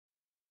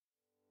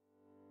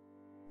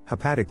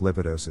Hepatic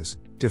lipidosis,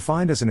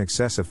 defined as an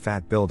excessive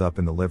fat buildup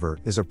in the liver,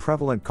 is a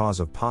prevalent cause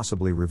of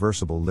possibly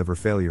reversible liver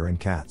failure in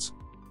cats.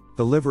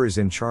 The liver is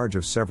in charge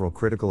of several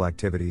critical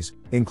activities,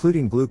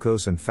 including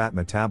glucose and fat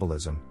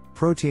metabolism,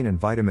 protein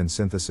and vitamin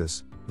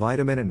synthesis,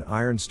 vitamin and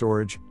iron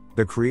storage,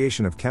 the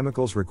creation of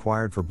chemicals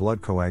required for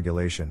blood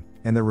coagulation,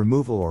 and the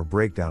removal or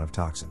breakdown of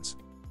toxins.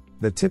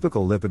 The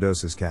typical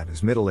lipidosis cat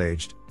is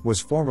middle-aged, was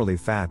formerly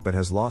fat but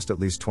has lost at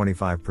least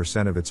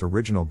 25% of its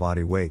original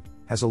body weight,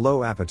 has a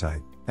low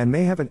appetite, and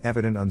may have an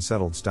evident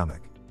unsettled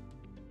stomach.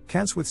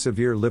 Cats with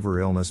severe liver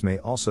illness may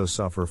also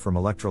suffer from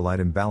electrolyte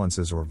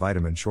imbalances or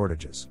vitamin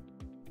shortages.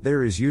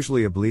 There is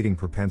usually a bleeding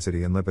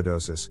propensity in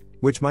lipidosis,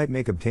 which might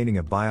make obtaining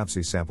a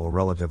biopsy sample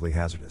relatively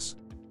hazardous.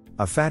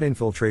 A fat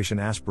infiltration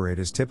aspirate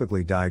is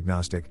typically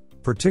diagnostic,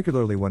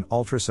 particularly when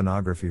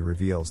ultrasonography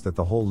reveals that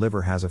the whole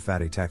liver has a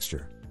fatty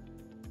texture.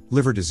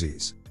 Liver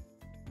disease.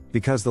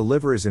 Because the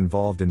liver is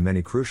involved in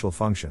many crucial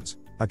functions,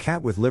 a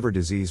cat with liver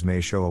disease may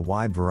show a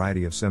wide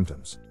variety of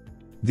symptoms.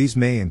 These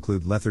may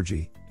include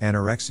lethargy,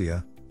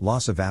 anorexia,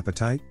 loss of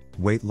appetite,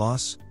 weight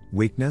loss,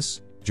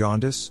 weakness,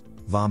 jaundice,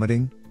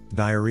 vomiting,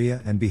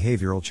 diarrhea, and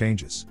behavioral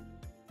changes.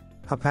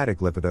 Hepatic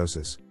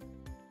lipidosis.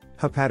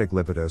 Hepatic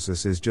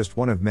lipidosis is just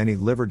one of many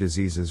liver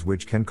diseases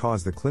which can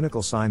cause the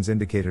clinical signs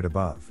indicated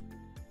above.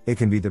 It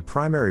can be the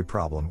primary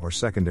problem or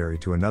secondary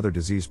to another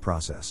disease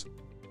process.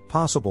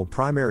 Possible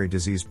primary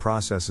disease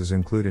processes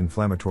include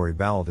inflammatory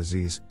bowel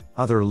disease,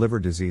 other liver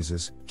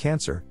diseases,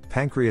 cancer,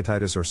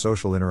 pancreatitis, or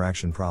social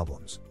interaction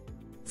problems.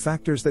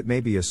 Factors that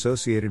may be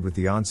associated with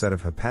the onset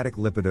of hepatic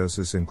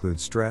lipidosis include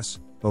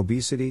stress,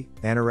 obesity,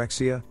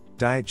 anorexia,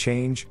 diet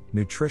change,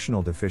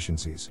 nutritional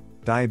deficiencies,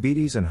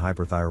 diabetes, and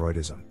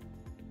hyperthyroidism.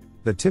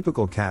 The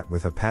typical cat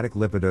with hepatic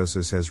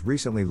lipidosis has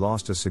recently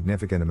lost a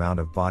significant amount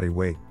of body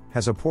weight,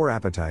 has a poor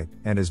appetite,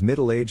 and is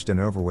middle-aged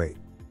and overweight.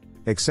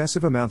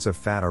 Excessive amounts of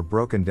fat are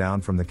broken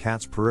down from the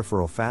cat's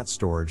peripheral fat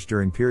storage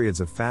during periods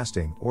of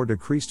fasting or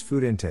decreased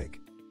food intake.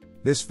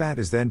 This fat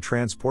is then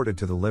transported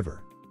to the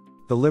liver.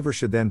 The liver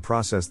should then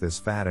process this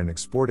fat and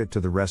export it to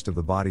the rest of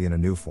the body in a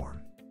new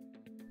form.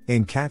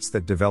 In cats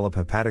that develop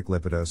hepatic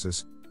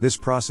lipidosis, this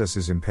process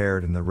is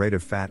impaired and the rate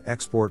of fat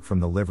export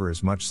from the liver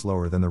is much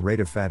slower than the rate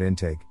of fat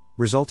intake,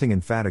 resulting in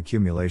fat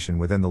accumulation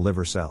within the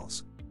liver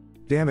cells.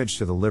 Damage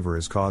to the liver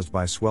is caused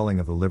by swelling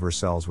of the liver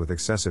cells with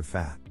excessive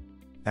fat.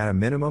 At a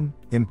minimum,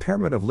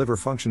 impairment of liver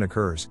function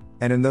occurs,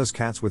 and in those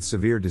cats with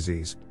severe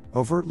disease,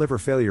 overt liver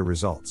failure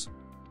results.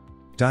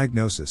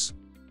 Diagnosis.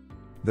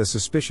 The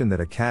suspicion that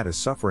a cat is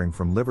suffering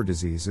from liver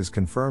disease is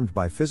confirmed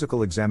by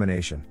physical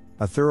examination,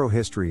 a thorough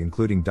history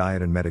including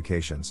diet and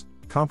medications,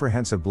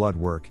 comprehensive blood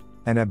work,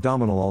 and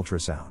abdominal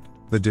ultrasound.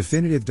 The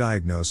definitive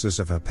diagnosis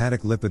of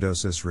hepatic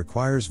lipidosis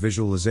requires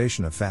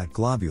visualization of fat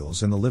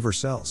globules in the liver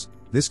cells.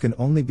 This can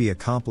only be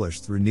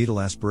accomplished through needle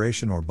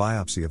aspiration or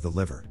biopsy of the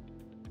liver.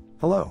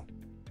 Hello.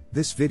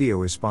 This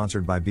video is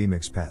sponsored by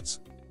BMX Pets.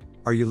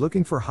 Are you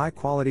looking for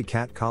high-quality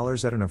cat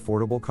collars at an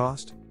affordable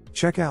cost?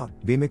 Check out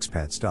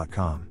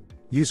bmxpets.com.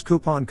 Use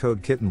coupon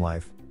code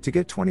KittenLife to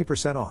get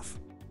 20% off.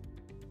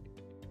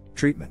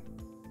 Treatment.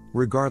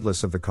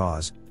 Regardless of the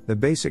cause, the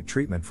basic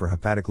treatment for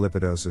hepatic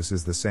lipidosis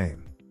is the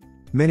same.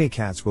 Many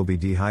cats will be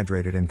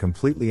dehydrated and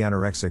completely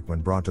anorexic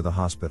when brought to the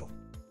hospital.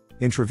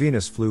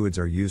 Intravenous fluids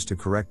are used to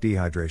correct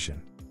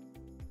dehydration.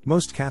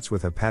 Most cats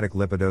with hepatic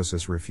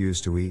lipidosis refuse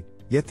to eat,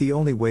 yet the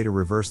only way to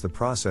reverse the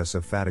process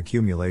of fat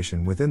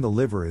accumulation within the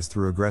liver is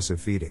through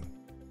aggressive feeding.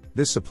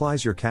 This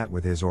supplies your cat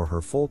with his or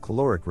her full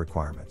caloric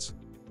requirements.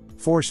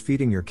 Force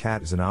feeding your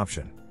cat is an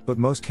option, but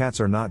most cats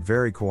are not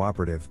very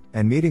cooperative,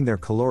 and meeting their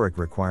caloric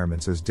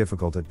requirements is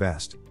difficult at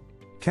best.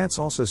 Cats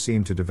also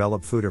seem to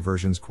develop food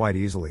aversions quite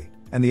easily,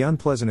 and the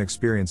unpleasant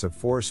experience of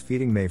force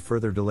feeding may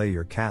further delay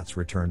your cat's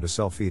return to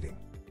self-feeding.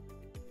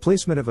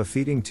 Placement of a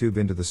feeding tube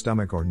into the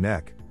stomach or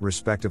neck,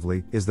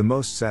 respectively, is the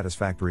most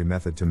satisfactory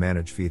method to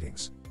manage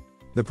feedings.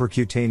 The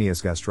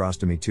percutaneous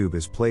gastrostomy tube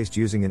is placed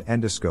using an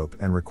endoscope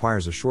and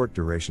requires a short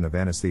duration of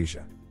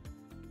anesthesia.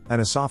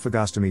 An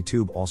esophagostomy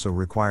tube also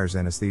requires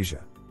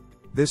anesthesia.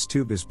 This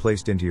tube is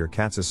placed into your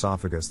cat's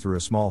esophagus through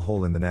a small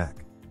hole in the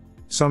neck.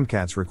 Some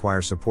cats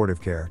require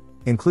supportive care,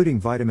 including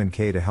vitamin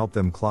K to help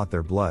them clot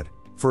their blood,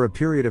 for a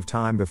period of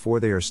time before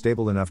they are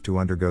stable enough to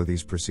undergo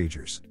these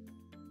procedures.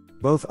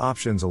 Both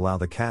options allow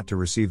the cat to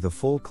receive the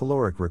full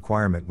caloric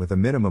requirement with a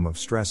minimum of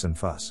stress and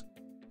fuss.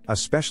 A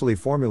specially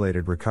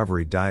formulated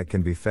recovery diet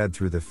can be fed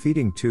through the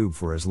feeding tube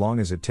for as long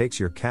as it takes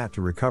your cat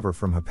to recover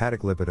from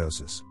hepatic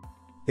lipidosis.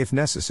 If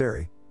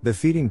necessary, the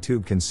feeding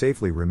tube can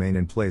safely remain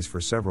in place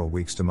for several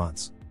weeks to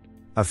months.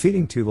 A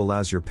feeding tube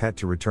allows your pet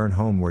to return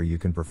home where you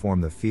can perform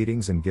the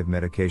feedings and give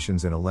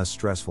medications in a less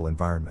stressful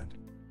environment.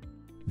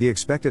 The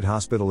expected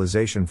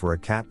hospitalization for a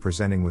cat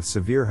presenting with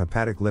severe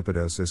hepatic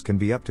lipidosis can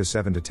be up to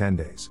 7 to 10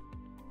 days.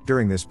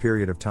 During this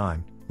period of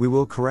time, we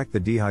will correct the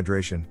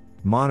dehydration,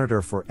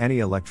 monitor for any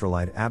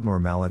electrolyte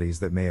abnormalities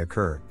that may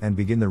occur, and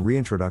begin the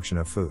reintroduction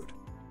of food.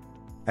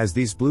 As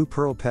these Blue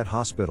Pearl Pet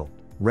Hospital,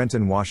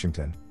 Renton,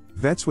 Washington,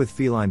 vets with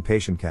feline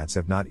patient cats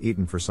have not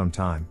eaten for some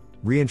time,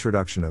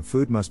 reintroduction of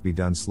food must be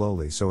done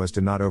slowly so as to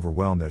not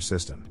overwhelm their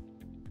system.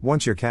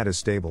 Once your cat is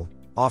stable,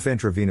 off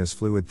intravenous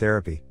fluid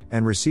therapy,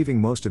 and receiving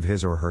most of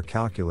his or her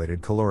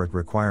calculated caloric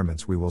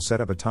requirements, we will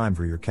set up a time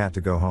for your cat to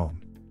go home.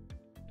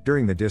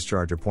 During the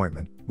discharge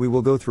appointment, we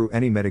will go through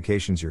any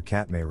medications your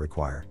cat may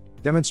require,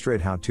 demonstrate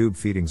how tube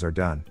feedings are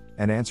done,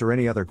 and answer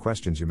any other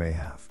questions you may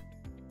have.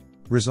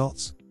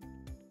 Results: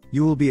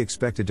 you will be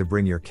expected to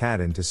bring your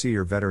cat in to see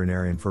your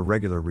veterinarian for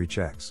regular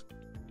rechecks.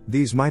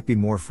 These might be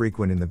more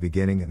frequent in the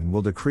beginning and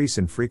will decrease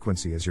in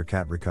frequency as your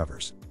cat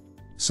recovers.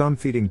 Some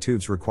feeding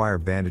tubes require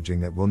bandaging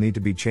that will need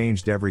to be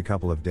changed every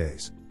couple of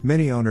days.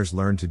 Many owners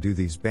learn to do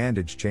these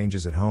bandage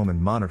changes at home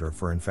and monitor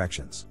for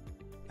infections.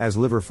 As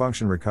liver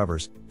function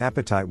recovers,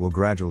 appetite will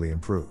gradually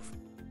improve.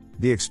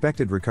 The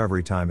expected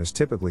recovery time is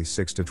typically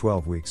 6 to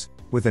 12 weeks,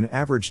 with an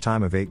average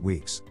time of 8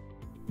 weeks.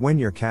 When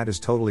your cat is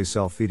totally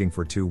self-feeding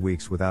for 2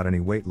 weeks without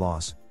any weight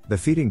loss, the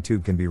feeding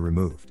tube can be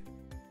removed.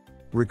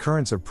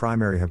 Recurrence of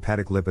primary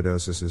hepatic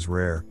lipidosis is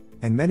rare,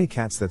 and many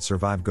cats that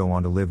survive go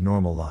on to live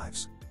normal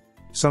lives.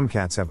 Some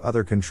cats have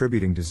other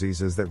contributing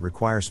diseases that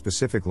require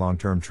specific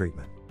long-term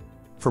treatment.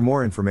 For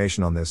more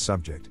information on this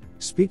subject,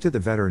 speak to the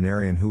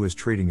veterinarian who is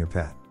treating your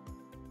pet.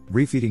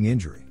 Refeeding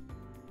injury.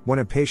 When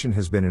a patient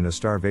has been in a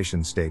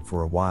starvation state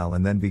for a while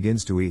and then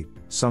begins to eat,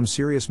 some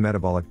serious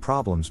metabolic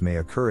problems may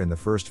occur in the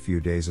first few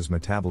days as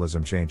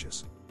metabolism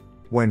changes.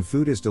 When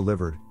food is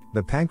delivered,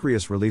 the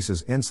pancreas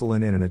releases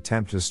insulin in an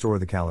attempt to store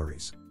the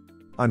calories.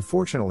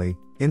 Unfortunately,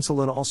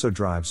 insulin also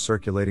drives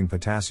circulating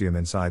potassium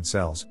inside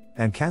cells,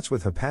 and cats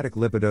with hepatic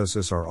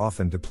lipidosis are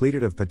often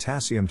depleted of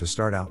potassium to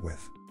start out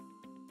with.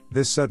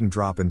 This sudden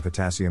drop in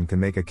potassium can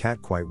make a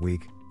cat quite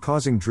weak,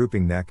 causing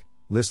drooping neck,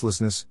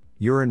 listlessness,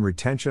 urine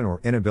retention or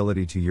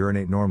inability to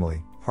urinate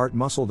normally, heart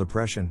muscle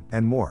depression,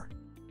 and more.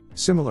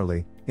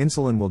 Similarly,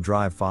 insulin will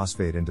drive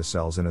phosphate into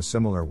cells in a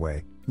similar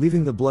way,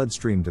 leaving the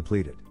bloodstream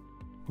depleted.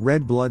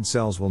 Red blood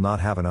cells will not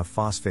have enough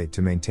phosphate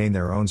to maintain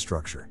their own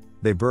structure.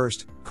 They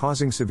burst,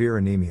 causing severe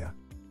anemia.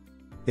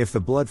 If the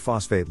blood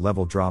phosphate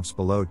level drops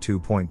below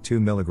 2.2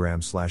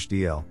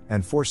 mg/dl,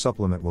 an IV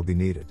supplement will be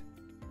needed.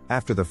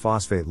 After the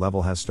phosphate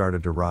level has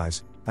started to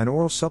rise, an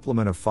oral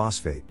supplement of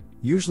phosphate,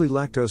 usually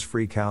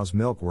lactose-free cow's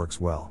milk, works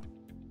well.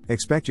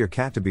 Expect your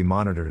cat to be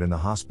monitored in the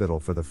hospital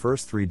for the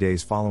first 3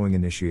 days following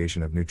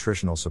initiation of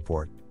nutritional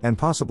support, and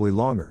possibly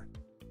longer.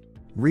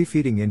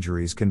 Refeeding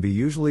injuries can be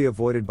usually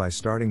avoided by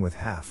starting with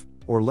half,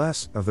 or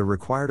less, of the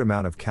required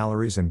amount of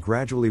calories and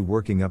gradually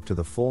working up to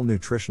the full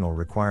nutritional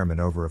requirement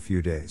over a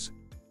few days.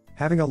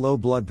 Having a low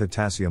blood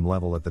potassium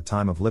level at the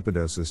time of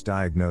lipidosis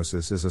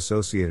diagnosis is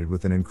associated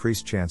with an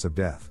increased chance of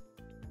death.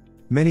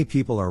 Many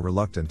people are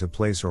reluctant to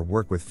place or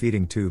work with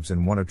feeding tubes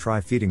and want to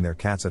try feeding their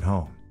cats at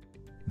home.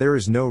 There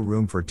is no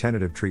room for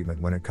tentative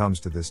treatment when it comes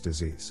to this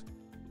disease.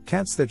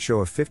 Cats that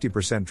show a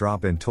 50%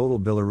 drop in total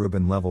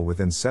bilirubin level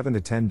within 7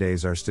 to 10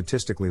 days are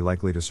statistically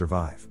likely to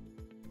survive.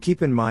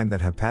 Keep in mind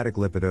that hepatic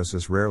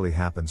lipidosis rarely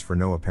happens for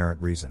no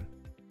apparent reason.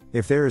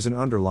 If there is an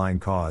underlying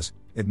cause,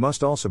 it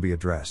must also be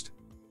addressed.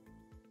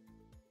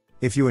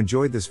 If you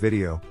enjoyed this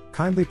video,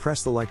 kindly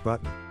press the like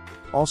button.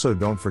 Also,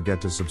 don't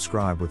forget to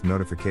subscribe with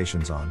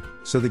notifications on,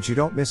 so that you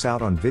don't miss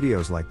out on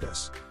videos like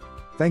this.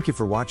 Thank you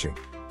for watching.